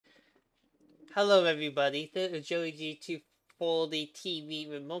Hello everybody, this is Joey G2 for the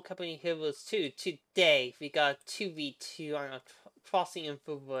TV Remote Company Heroes 2. Today we got 2v2 on a crossing in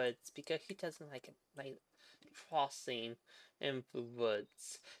the woods because he doesn't like crossing in the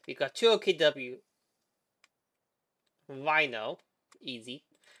woods. We got 2 OKW, Rhino, easy,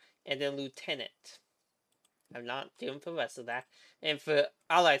 and then Lieutenant. I'm not doing the rest of that. And for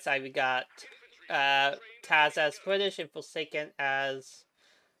allied side we got Taz as British and Forsaken as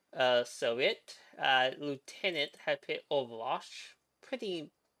Soviet. Lieutenant had put Overwatch. Pretty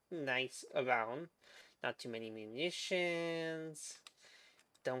nice around. Not too many munitions.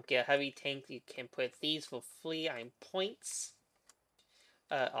 Don't get a heavy tank. You can put these for free on points.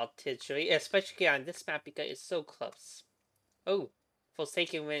 Artillery, especially on this map because it's so close. Oh,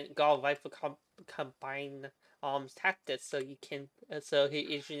 Forsaken went got right for combined arms tactics, so you can so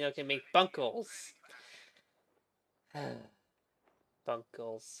his can make bunkers.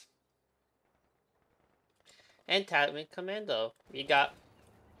 Bunkers. And Tatman Commando. We got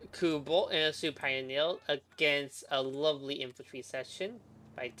Kubel and a Super Pioneer against a lovely infantry session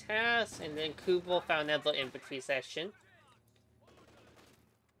by Taz, and then Kubel found another infantry session.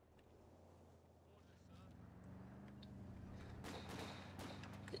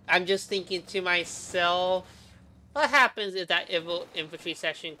 I'm just thinking to myself, what happens if that evil infantry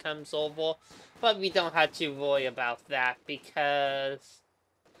session comes over? But we don't have to worry about that because,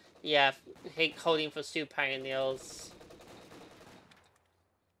 yeah, holding for Super Pioneers.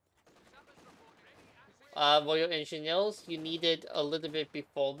 Royal Engineers, you needed a little bit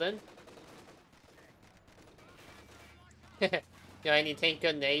before then. I need to take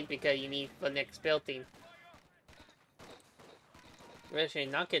a nade because you need the next building. We're actually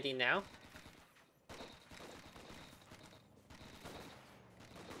not getting now.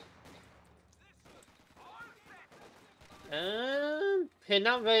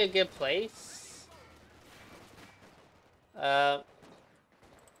 Not really a good place. What?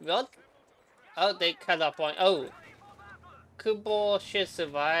 Oh, they cut off one. Oh, Kubel should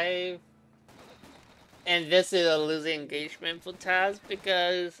survive. And this is a losing engagement for Taz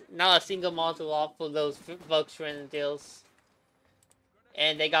because not a single model off for those Volkswagen deals.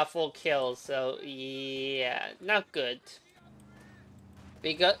 And they got 4 kills, so yeah, not good.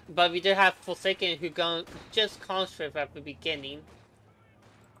 But we did have Forsaken who gone just conscript at the beginning.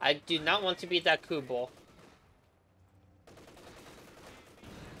 I do not want to be that Kubel.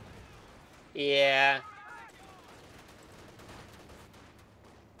 Yeah.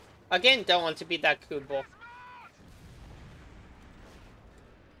 Again, don't want to be that Kubel.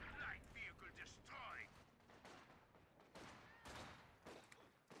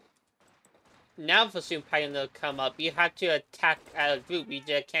 Now for Super Pioneer to come up, you have to attack as a group. You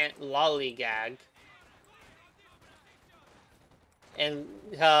just can't lollygag. And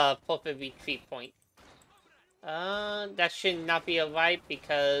put a retreat point. That should not be alright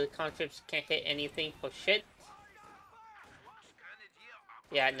because conscripts can't hit anything for shit.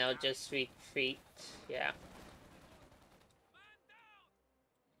 Yeah, no, just retreat. Yeah.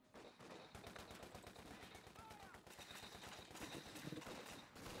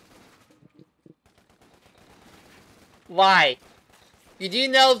 Why? You do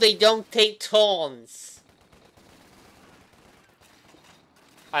know they don't take turns.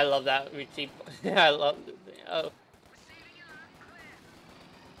 I love that retreat. I love. Oh.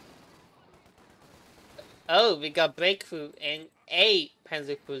 Oh, we got breakthrough and a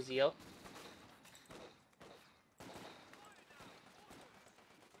Panzer Cruiser.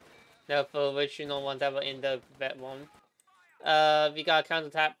 No, for original one that were in the vet one. We got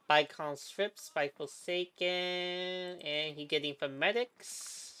counterattack by conscripts by Forsaken, and he getting from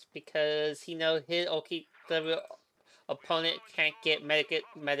medics because he knows his the opponent can't get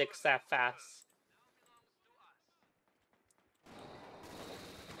medics that fast.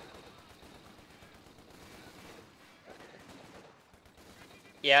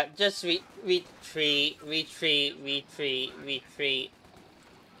 Yeah, just retreat.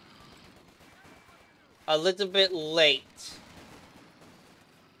 A little bit late.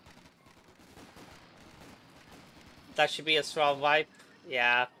 That should be a strong wipe.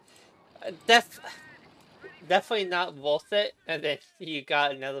 Yeah. Definitely not worth it. And then you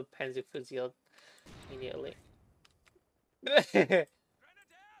got another Panzer Fusil immediately.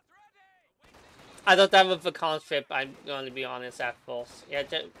 I thought that was the conscript, I'm going to be honest, at first.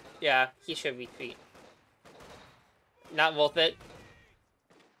 Yeah, he should retreat. Not worth it.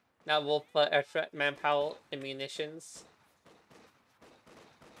 Not worth the extra manpower and munitions.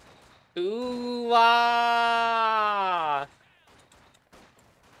 Ooh, ah!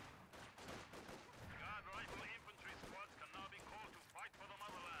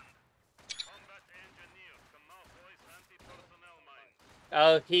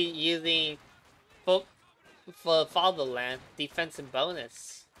 Oh, he using for Fatherland defensive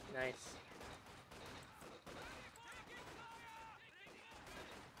bonus. Nice.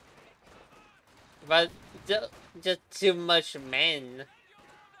 But just too much men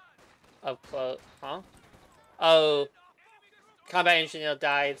up close, huh? Oh, combat engineer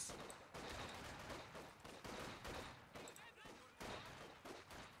dies.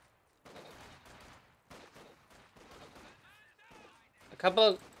 A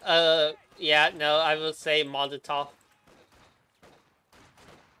couple. Yeah, no, I will say Molotov.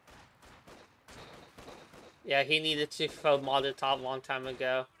 Yeah, he needed to throw Molotov a long time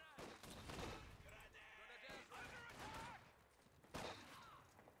ago.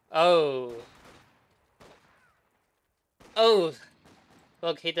 Oh. Oh.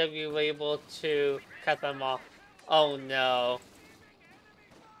 Will KW be able to cut them off? Oh no.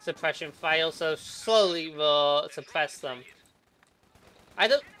 Suppression fire, so slowly will suppress them. I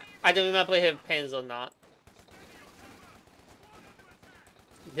don't remember if it pins or not.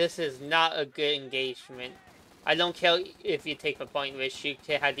 This is not a good engagement. I don't care if you take a point, which you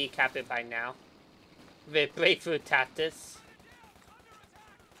could have decapped it by now. With breakthrough tactics.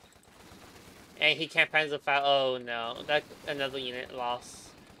 And he can't panzer fire. Oh no, that's another unit loss.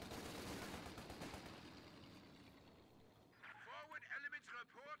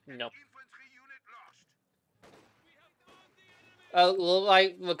 Nope. Look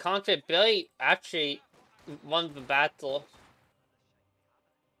like the conflict Billy actually won the battle.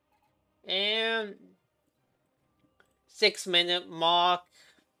 And 6-minute mark.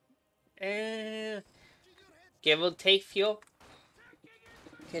 And give or take fuel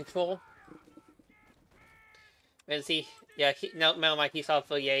control. Let's see. Yeah, no, never mind. He's off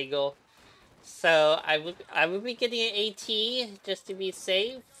for Jaeger. So I would be getting an AT just to be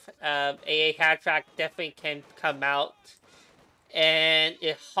safe. AA Hatrack definitely can come out, and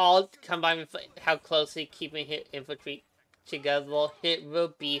if hard combined with how closely keeping his infantry together, it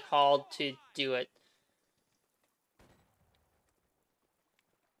will be hard to do it.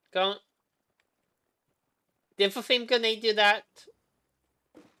 Go. Did the flame grenade do that?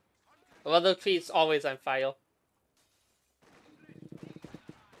 Well, the tree's always on fire.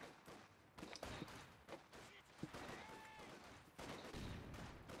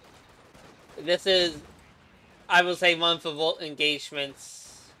 This is, I would say, one of the Volt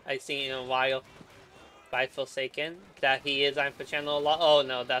engagements I've seen in a while by Forsaken. That he is on for channel a lot. Oh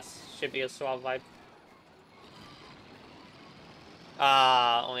no, that should be a Swab vibe.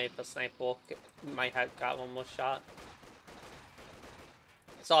 Only if a sniper might have got one more shot.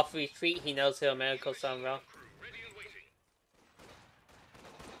 Soft retreat, he knows he'll medical somewhere.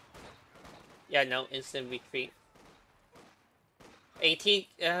 Yeah, no, instant retreat. AT,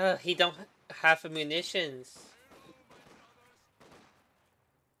 he don't have munitions.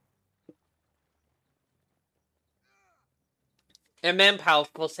 And manpower,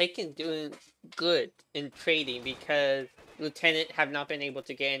 Forsaken doing good in trading because Lieutenant have not been able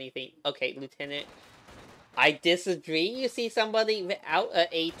to get anything. Okay, Lieutenant, I disagree. You see somebody without an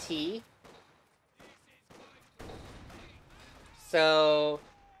AT. So,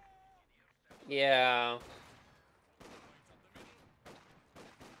 yeah.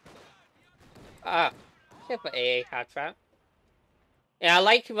 Ship an AA hot trap. And I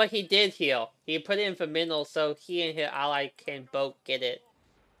like what he did here. He put it in the middle so he and his ally can both get it.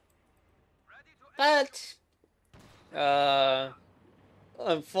 But,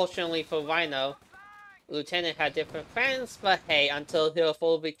 unfortunately for Rhino, Lieutenant had different plans, but hey, until he'll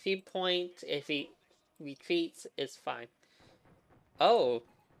full retreat point, if he retreats, it's fine. Oh.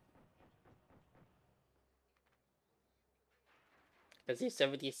 Is he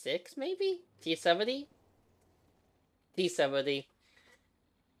 76 maybe? T70? T70.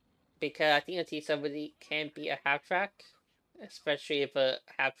 Because I think a T70 can be a half track. Especially if a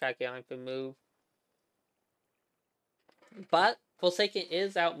half track can move. But Forsaken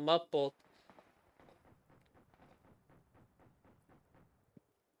is out muffled.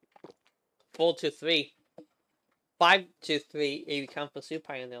 4-3. 5-3 if you count for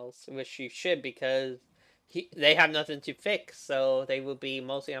Supine Nails, which you should because they have nothing to fix, so they will be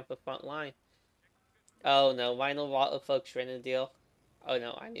mostly on the front line. Oh no, Vinyl Water folks ran a deal. Oh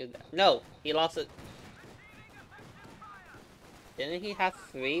no, I knew that. No, he lost it. Didn't he have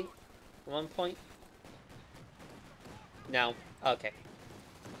 3 at one point? No. Okay.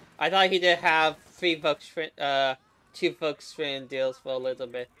 I thought he did have 2 folks ran deals for a little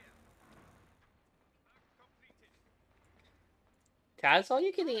bit. Taz, are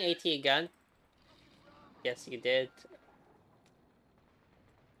you getting AT gun? Yes, you did.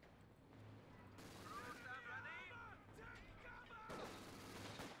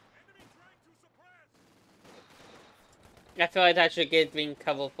 I feel like that should get being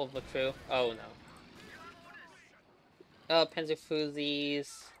covered for the crew. Oh no. Oh, Panzer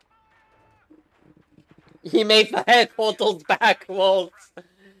He made the head portals backwards.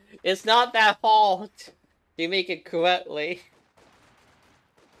 It's not that hard. You make it correctly.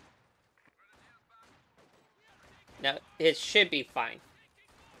 Now, it should be fine.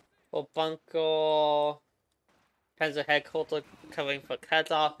 Well, Bunker... Panzer Headquarters covering for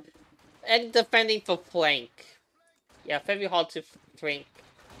cutoff. And defending for flank. Yeah, very hard to flank.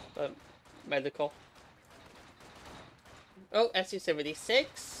 Medical. Oh,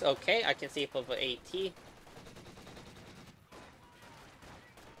 SU-76. Okay, I can see it for the AT.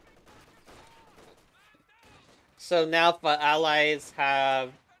 So now the allies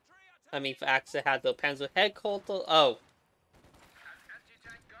have... I mean, for Axis had the Panzer Headquarters. Oh.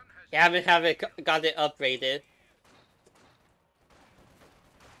 You haven't got it upgraded.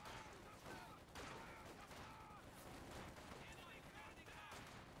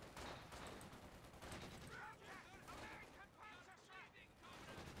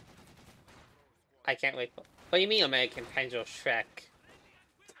 I can't wait for... What do you mean American Panzer Shrek?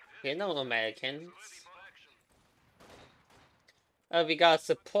 You're no Americans. We got a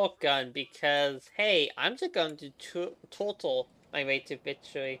support gun because, hey, I'm just going to total my way to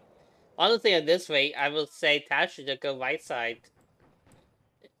victory. Honestly, at this rate, I would say Tash should just go right side.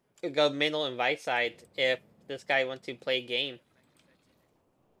 Go middle and right side if this guy wants to play a game.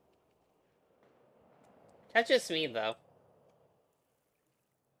 That's just me, though.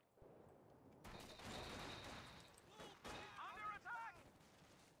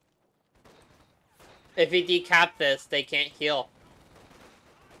 If we decap this, they can't heal.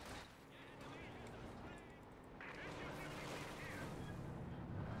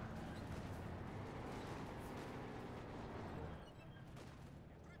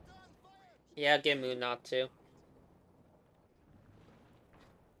 Yeah, get Moon not to.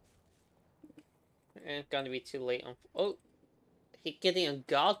 It's gonna be too late on... Oh! He's getting a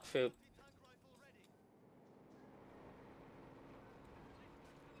god troop.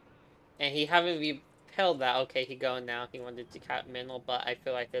 And he haven't repelled that. Okay, he going now. He wanted to cap middle, but I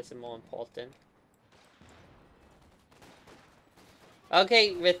feel like this is more important.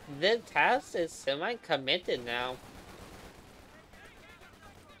 Okay, with this task, it's semi-committed now.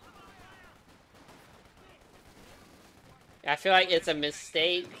 I feel like it's a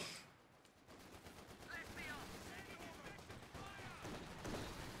mistake.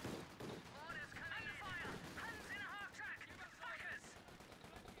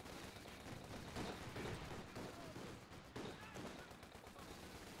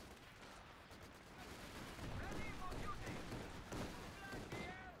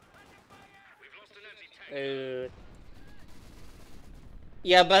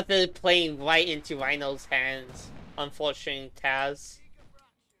 Yeah, but they're playing right into Rhino's hands. Unfortunately, Taz.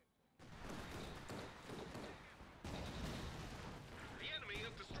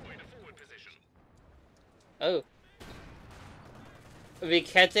 Oh.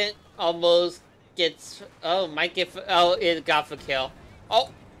 Riketten almost gets... Oh, might get... Oh, it got for kill. Oh!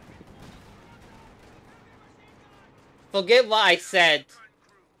 Forget what I said.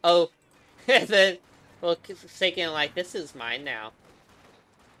 Oh. And then... Well, thinking like, this is mine now.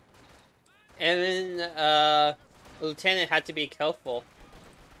 And then, Lieutenant had to be careful.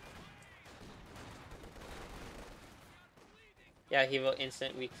 Yeah, he will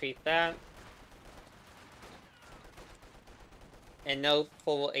instant retreat that. And no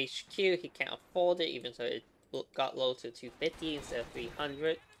full HQ, he can't afford it, even though it got low to 250 instead of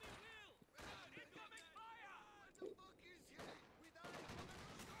 300.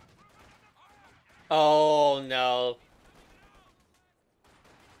 Oh no.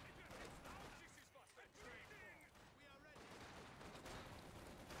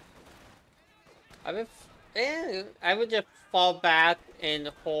 I would just fall back and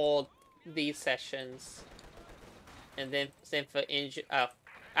hold these sessions. And then send for injury.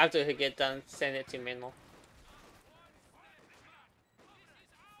 After he get done, send it to middle.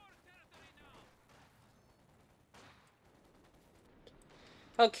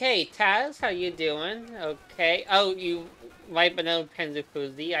 Okay, Taz, how you doing? Okay. Oh, you wipe another Panzer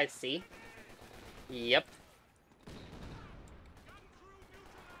I see. Yep.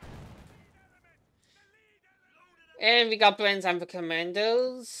 And we got Blends and for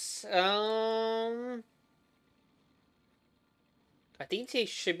Commandos. I think they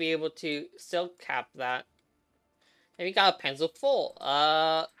should be able to still cap that. And we got a Pencil full.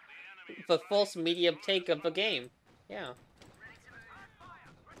 The false medium take of the game. Yeah.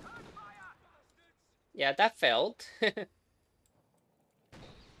 Yeah, that failed.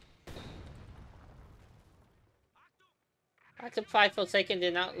 I'm surprised Forsaken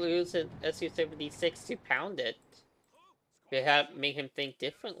did not lose an SU-76 to pound it. They have made him think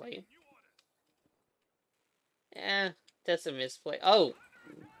differently. That's a misplay. Oh!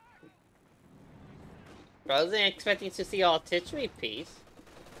 I wasn't expecting to see artillery piece.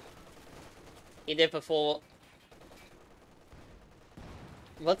 He did before.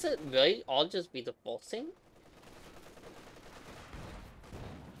 Was it really all just be the forcing?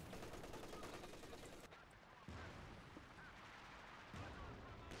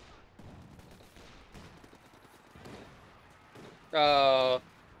 Oh.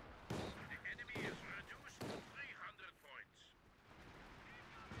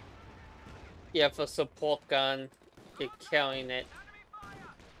 Yeah, for support gun, you're killing it.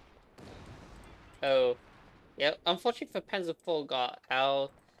 Oh. Yeah, unfortunately for Panzer IV got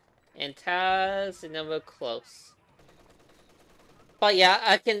out. And Taz, never close. But yeah,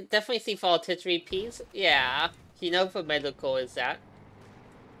 I can definitely see for artillery piece. Yeah, you know for medical is that.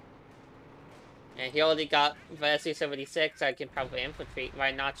 And he already got the SU-76, I can probably infiltrate.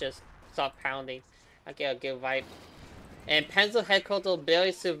 Why not just stop pounding? Okay, I'll give right. And Panzer Headquarters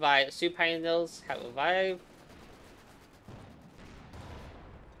barely survived. Superiors have revived.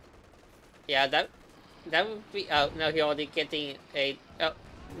 Yeah, that would be. Oh no, he already getting a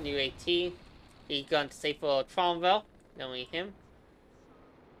new AT. He's going to save for Tronville, knowing him.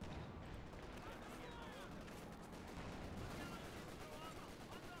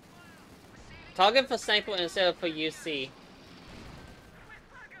 Target for sniper instead of for UC.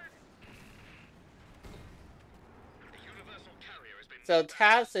 So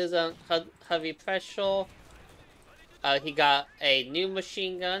Taz is on heavy pressure. He got a new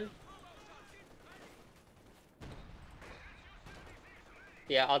machine gun.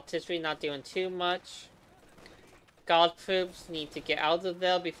 Yeah, artillery not doing too much. Guard troops need to get out of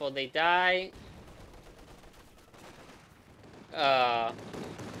there before they die.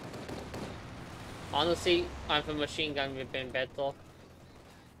 Honestly, I'm for machine gun would have been better.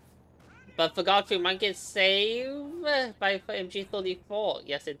 But for guard troop might get saved by MG34.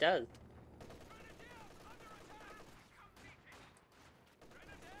 Yes, it does.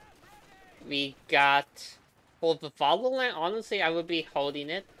 We got... For the fatherland, honestly, I would be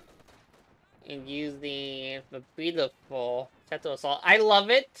holding it. And using the beautiful Tactical Assault. I love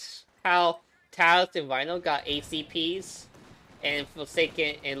it how Taos and Rhino got ACPs. And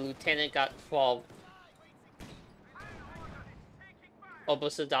Forsaken and Lieutenant got 12.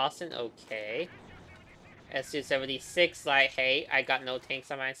 Obusa Dawson, okay. SU-76, like, hey, I got no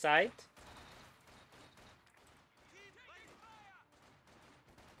tanks on my side.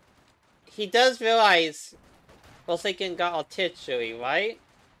 He does realize Forsaken got artillery, right?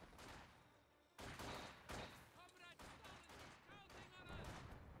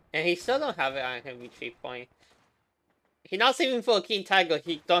 And he still don't have it on him retreat point. He's not saving for a King Tiger,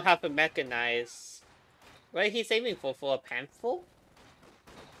 he don't have to mechanize. What is he saving for a Panther?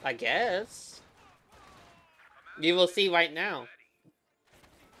 I guess. You will see right now.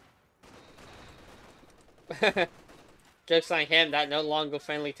 Jokes on him, that no longer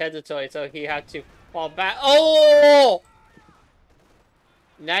friendly territory, so he had to fall back. Oh!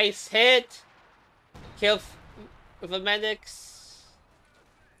 Nice hit! Kill the medics.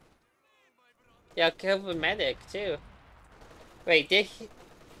 Yeah, kill the medic too. Wait, did he?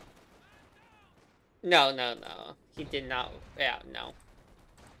 No. He did not. Yeah, no.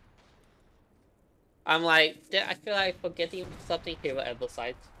 I'm like, I feel like forgetting something here at the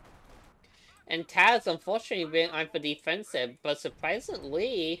side. And Taz, unfortunately, went on for defensive, but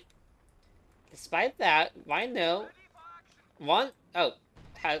surprisingly, despite that, Rhino,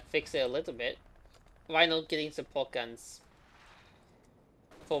 had fixed it a little bit. Rhino getting support guns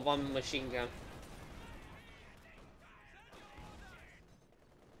for one machine gun.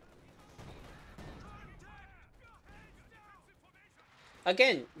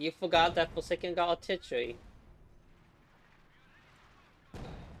 Again, you forgot that Forsaken got artillery.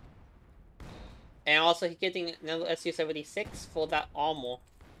 And also he's getting another SU-76 for that armor.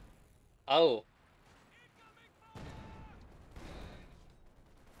 Oh.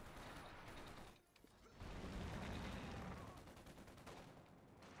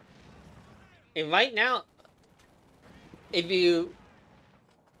 And right now,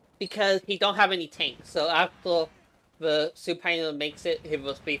 because he don't have any tanks, so after the Superior makes it, he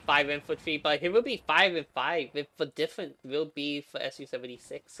will be 5 infantry, but he will be 5 and 5 if the different will be for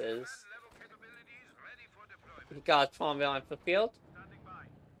SU-76s. He got Tronville on the field.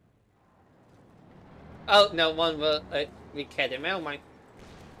 Oh, no, one will be Caddy. Never mind.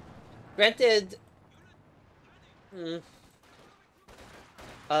 Granted,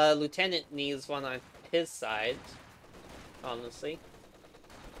 Lieutenant needs one on his side. honestly.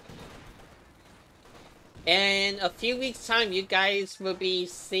 In a few weeks' time, you guys will be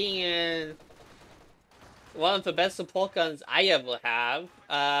seeing one of the best support guns I ever have.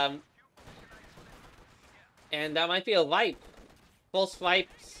 And that might be a wipe. Full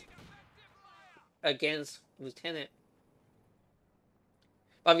swipes against Lieutenant.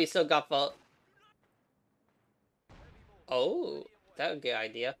 But we still got the... Oh, that's a good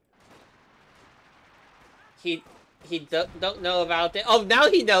idea. He don't know about it. Oh, now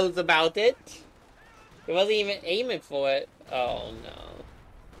he knows about it! He wasn't even aiming for it. Oh, no.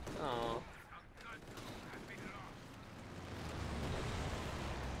 Oh.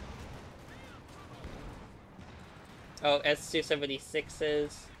 Oh,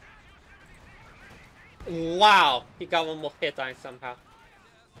 S-276s. Wow! He got one more hit on it somehow.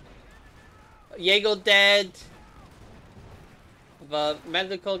 Jaeger dead. The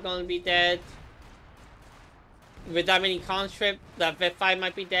medical gonna be dead. With that many conscript, that V5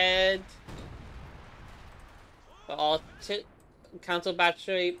 might be dead. But all council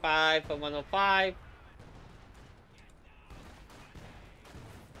battery 5 for 105.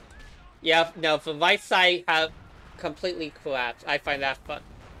 Yeah, no, the right side have completely collapsed. I find that fun.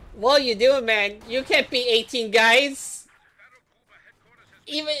 What are you doing, man? You can't beat 18 guys!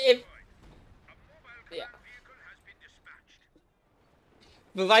 Even if... Yeah.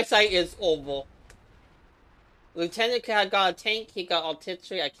 The right side is over. Lieutenant got a tank, he got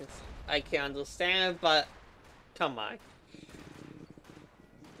artillery, I can understand, but... Come on.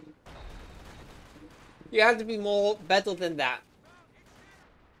 You have to be better than that.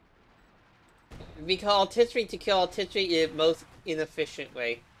 Because artillery to kill artillery is the most inefficient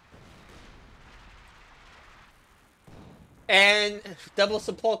way. And double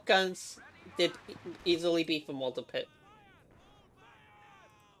support guns did easily beat the multi-pit.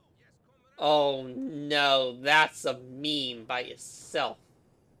 Oh no, that's a meme by itself.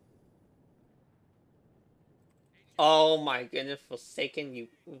 Oh my goodness, Forsaken, you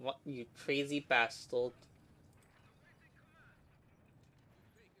crazy bastard.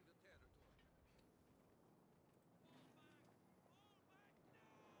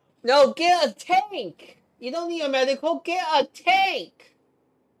 No, get a tank! You don't need a medical, get a tank!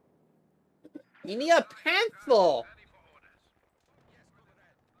 You need a panther!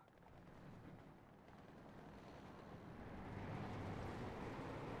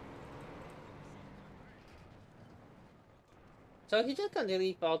 So he just gonna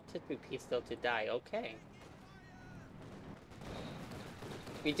leave artillery pistol to die, okay.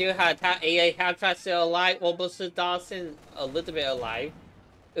 We do have AA Half-Track still alive, Robuster Dawson a little bit alive.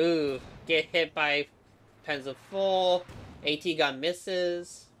 Ooh, get hit by Panzer IV, AT gun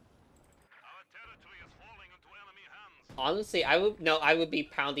misses. Honestly, I would be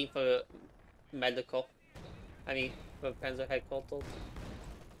pounding for medical. I mean, for Panzer headquarters.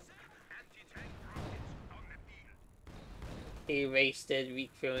 He wasted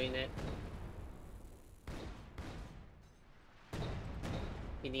refueling it.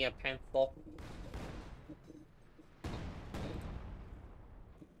 You need a panther.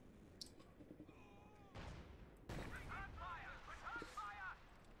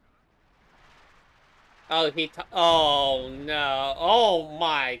 Oh, oh no. Oh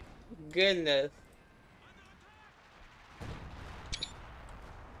my goodness.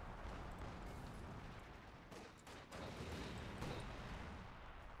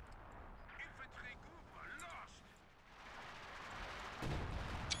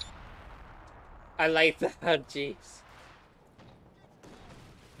 I like that, jeez.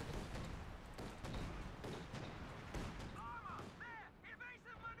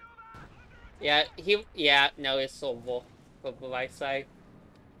 Yeah, no, it's over for the right side.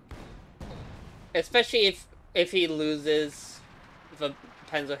 Especially if he loses the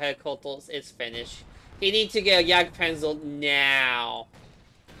Panzer headquarters, it's finished. He needs to get a Jagdpanzer now.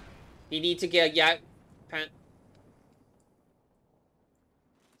 He needs to get a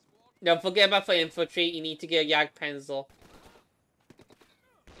No, forget about the infantry. You need to get a Jagdpanzer.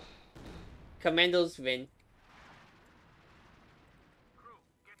 Commandos win.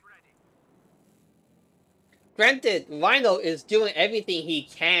 Granted, Rhino is doing everything he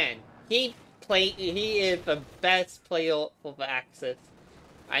can. He is the best player for the Axis.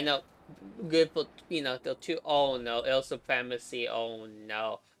 I know, good for, the two. Oh no, Ill Supremacy. Oh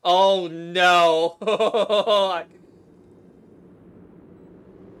no. Oh no.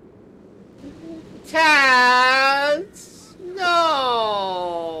 Taz!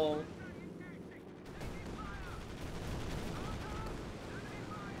 No!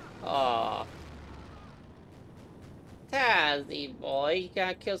 Aw. Tazzy boy, you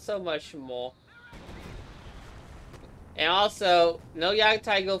gotta kill so much more. And also, no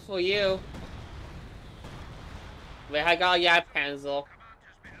Yagtai go for you. But I got Yag Panzel.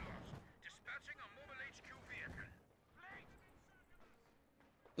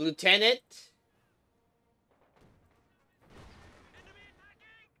 Lieutenant.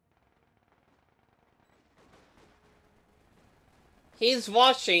 He's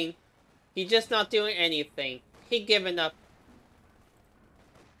watching. He's just not doing anything. He giving up.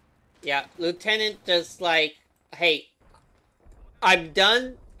 Yeah, Lieutenant just like, hey, I'm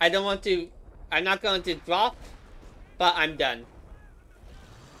done. I don't want to. I'm not going to drop, but I'm done.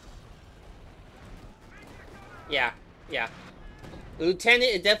 Yeah, yeah.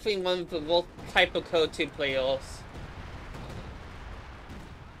 Lieutenant is definitely one of the most type of Code 2 players.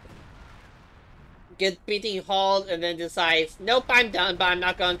 Gets beating hard and then decides, nope, I'm done, but I'm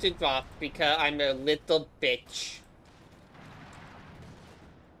not going to drop because I'm a little bitch.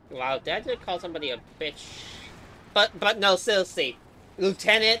 Wow, did I just call somebody a bitch? But no, seriously.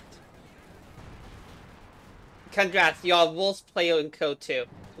 Lieutenant, congrats, you're a worst player in Code 2.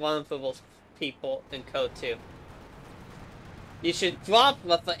 One of the worst people in Code 2. You should drop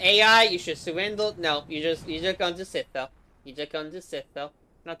with the AI, you should surrender. No, you're just going to sit though. You're just going to sit though.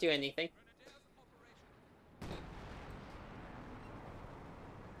 Not do anything.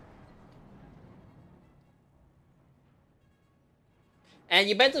 And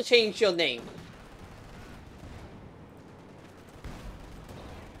you better change your name.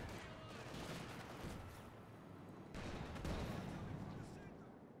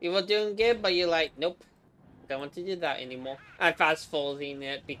 You were doing good, but you're like, nope. Don't want to do that anymore. I'm fast forwarding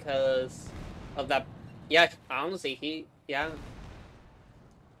it because of that. Yeah, honestly, yeah.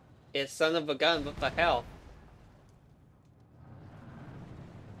 It's son of a gun, what the hell?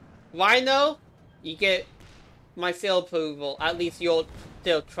 Rhino, you get my seal approval. At least you're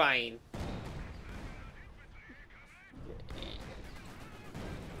still trying.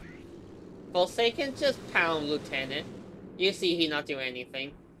 Forsaken, just pound Lieutenant. You see he not doing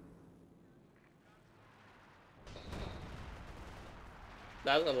anything.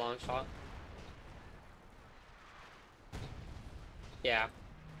 That was a long shot. Yeah.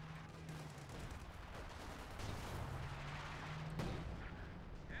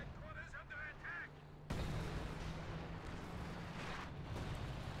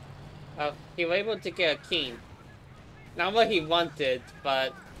 Oh, he was able to get a king. Not what he wanted,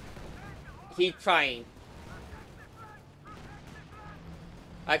 but he trying.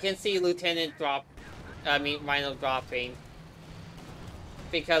 I can see Lieutenant Rhino dropping.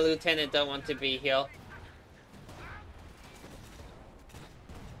 Because Lieutenant don't want to be here.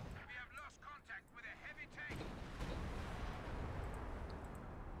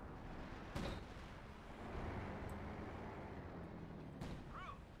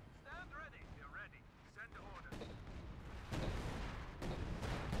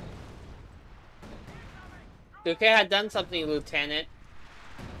 Duque had done something, Lieutenant.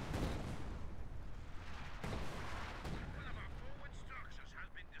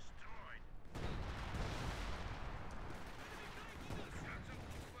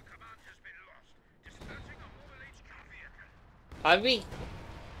 I mean,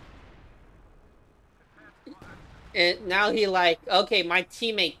 and now he like, okay, my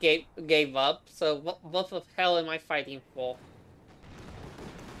teammate gave up, so what the hell am I fighting for?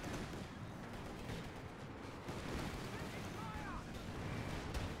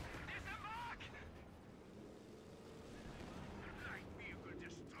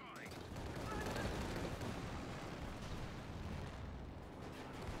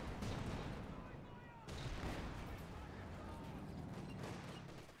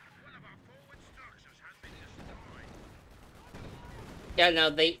 Yeah,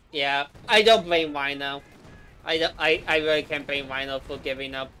 no, yeah, I don't blame Rhino. I really can't blame Rhino for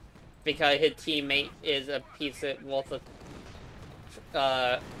giving up, because his teammate is a piece of worth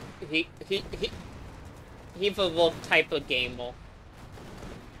of, he, he, he, he's a wolf type of gamer.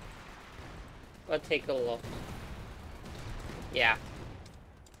 Let's take a look. Yeah.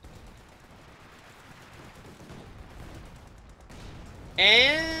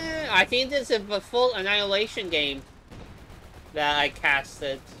 And I think this is a full Annihilation game that I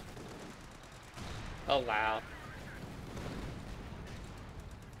casted. Oh, wow.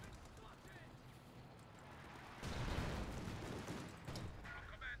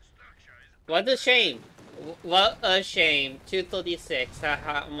 What a shame. What a shame. 236.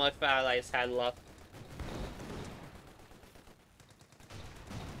 How much allies had left.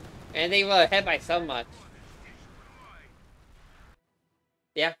 And they were ahead by so much.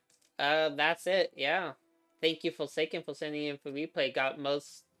 Yeah. That's it. Yeah. Thank you, Forsaken, for sending in for replay. Got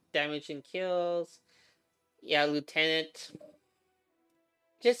most damage and kills. Yeah, Lieutenant.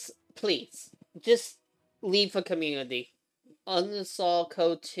 Just please, just leave for community. Uninstall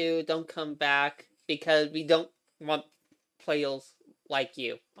Code 2. Don't come back because we don't want players like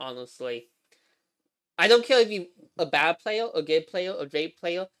you. Honestly, I don't care if you a bad player, a good player, a great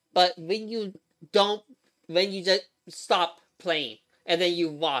player, but don't, when you just stop playing and then you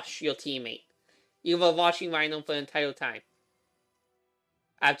wash your teammate, you were washing Rhino for the entire time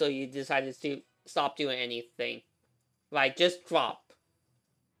after you decided to stop doing anything. Like just drop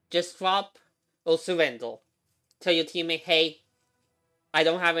or surrender. Tell your teammate, hey, I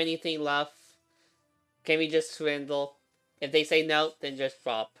don't have anything left. Can we just surrender? If they say no, then just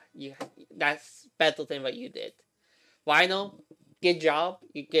drop. That's better than what you did. Rhino, good job.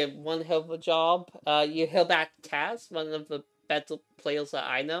 You did one hell of a job. You held back Taz, one of the better players that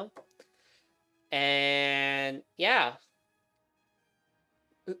I know. And yeah,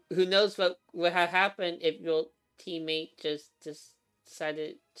 who knows what would have happened if your teammate just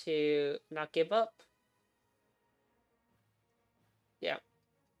decided to not give up. Yeah,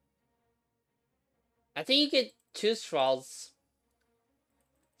 I think you could choose trolls.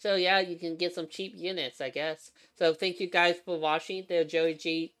 So yeah, you can get some cheap units, I guess. So thank you guys for watching the Joey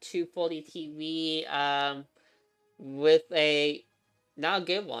G 240 TV. With a not a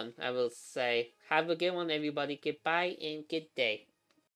good one, I will say. Have a good one, everybody. Goodbye and good day.